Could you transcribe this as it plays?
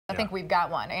I think we've got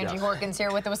one. Angie Horkan's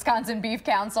here with the Wisconsin Beef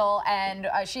Council, and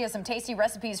she has some tasty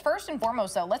recipes. First and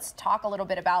foremost, though, let's talk a little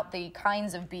bit about the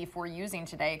kinds of beef we're using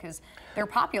today, because they're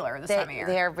popular this time of year.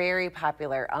 They are very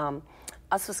popular.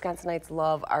 Us Wisconsinites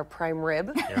love our prime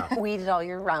rib. Yeah. We eat it all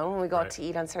year round when we go out to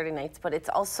eat on Saturday nights, but it's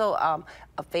also a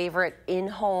favorite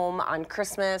in-home on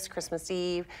Christmas, Christmas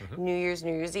Eve, New Year's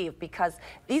Eve, because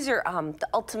these are the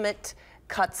ultimate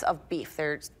cuts of beef.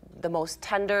 They're the most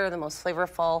tender, the most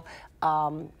flavorful.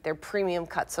 They're premium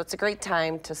cuts, so it's a great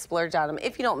time to splurge on them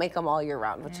if you don't make them all year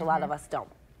round, which a lot of us don't.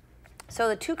 So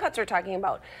the two cuts we're talking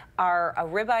about are a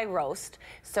ribeye roast.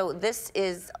 So this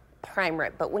is prime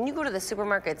rib, but when you go to the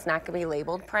supermarket, it's not going to be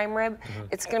labeled prime rib.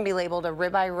 It's going to be labeled a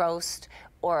ribeye roast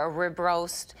or a rib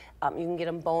roast. You can get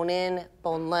them bone-in,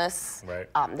 boneless.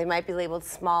 They might be labeled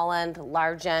small end,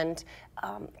 large end.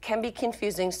 Can be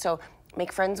confusing, so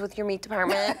make friends with your meat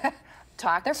department.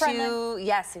 Talk to,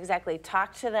 yes, exactly.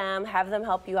 Talk to them, have them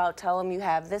help you out, tell them you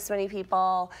have this many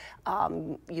people,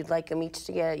 you'd like them each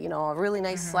to get, you know, a really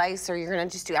nice slice, or you're gonna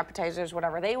just do appetizers,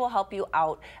 whatever. They will help you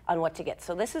out on what to get.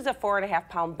 So this is a 4.5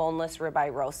 pound boneless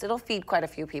ribeye roast. It'll feed quite a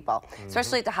few people,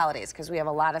 especially at the holidays, because we have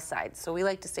a lot of sides. So we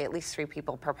like to say at least 3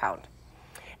 people per pound.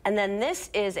 And then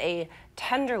this is a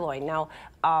tenderloin. Now,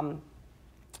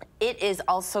 it is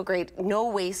also great, no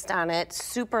waste on it,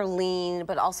 super lean,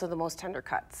 but also the most tender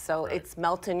cuts. So it's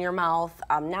melt in your mouth,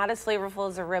 not as flavorful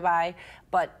as a ribeye,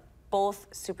 but both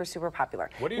super, super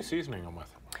popular. What are you seasoning them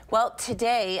with? Well,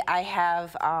 today I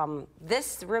have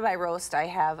this ribeye roast.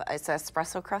 It's an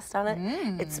espresso crust on it.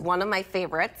 It's one of my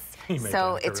favorites.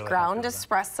 So it's really ground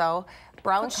espresso,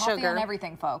 brown sugar. Coffee on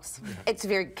everything, folks. It's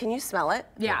very, can you smell it?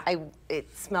 Yeah.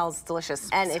 It smells delicious,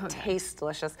 and it tastes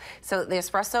delicious. So the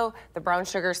espresso, the brown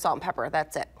sugar, salt and pepper,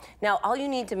 that's it. Now, all you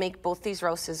need to make both these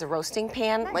roasts is a roasting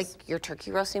pan, like your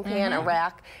turkey roasting pan, a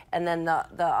rack, and then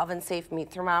the oven-safe meat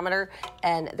thermometer,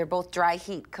 and they're both dry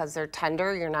heat because they're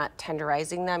tender. You're not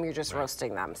tenderizing them, you're just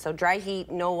roasting them. So dry heat,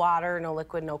 no water, no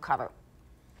liquid, no cover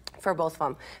for both of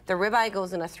them. The ribeye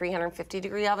goes in a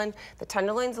 350-degree oven. The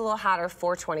tenderloin's a little hotter,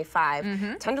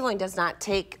 425. Tenderloin does not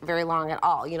take very long at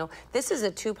all. You know, this is a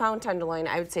 2-pound tenderloin.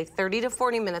 I would say 30 to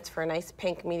 40 minutes for a nice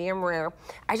pink medium rare.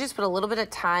 I just put a little bit of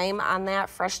thyme on that,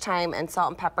 fresh thyme and salt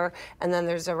and pepper, and then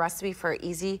there's a recipe for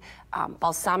easy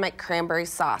balsamic cranberry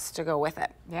sauce to go with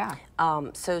it. Yeah.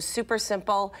 So super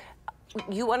simple.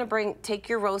 You want to take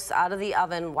your roasts out of the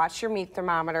oven, watch your meat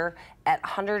thermometer at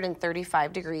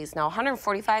 135 degrees. Now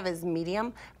 145 is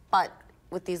medium, but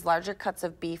with these larger cuts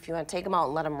of beef, you want to take them out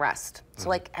and let them rest. So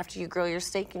like after you grill your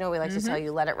steak, you know, we like to tell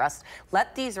you let it rest.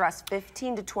 Let these rest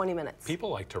 15 to 20 minutes. People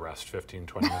like to rest 15,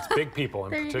 20 minutes. Big people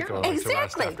in particular like to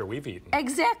rest after we've eaten.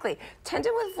 Exactly. Tend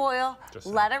it with foil,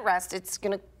 let it rest.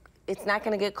 It's not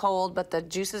going to get cold, but the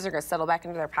juices are going to settle back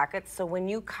into their pockets. So when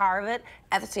you carve it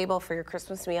at the table for your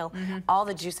Christmas meal, all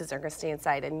the juices are going to stay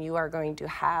inside, and you are going to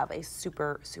have a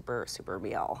super, super, super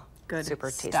meal. Good super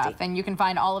stuff. tasty. And you can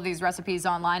find all of these recipes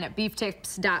online at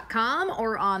beeftips.com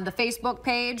or on the Facebook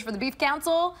page for the Beef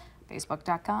Council,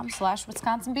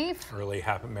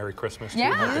 facebook.com/WisconsinBeef. Merry Christmas to you.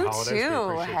 Happy holidays. You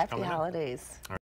too. Happy holidays.